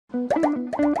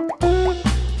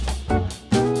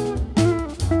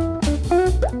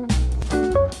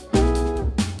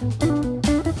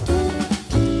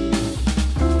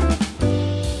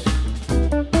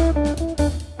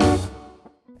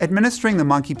Administering the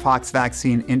monkeypox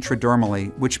vaccine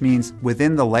intradermally, which means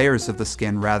within the layers of the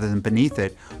skin rather than beneath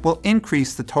it, will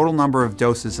increase the total number of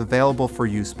doses available for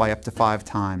use by up to 5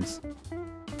 times.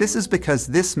 This is because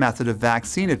this method of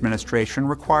vaccine administration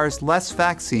requires less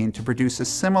vaccine to produce a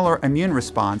similar immune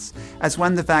response as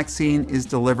when the vaccine is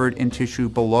delivered in tissue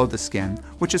below the skin,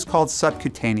 which is called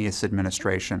subcutaneous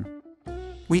administration.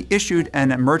 We issued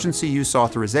an emergency use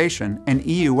authorization, an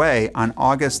EUA, on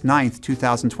August 9,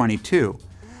 2022.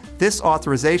 This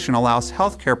authorization allows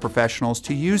healthcare professionals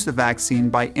to use the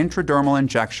vaccine by intradermal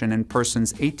injection in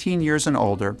persons 18 years and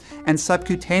older and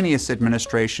subcutaneous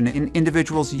administration in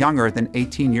individuals younger than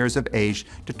 18 years of age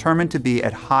determined to be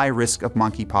at high risk of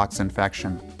monkeypox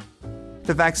infection.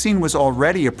 The vaccine was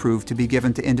already approved to be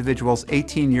given to individuals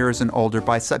 18 years and older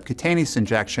by subcutaneous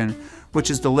injection,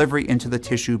 which is delivery into the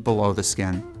tissue below the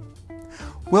skin.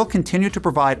 We'll continue to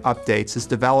provide updates as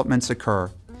developments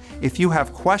occur. If you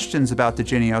have questions about the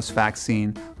JYNNEOS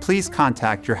vaccine, please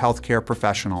contact your healthcare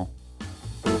professional.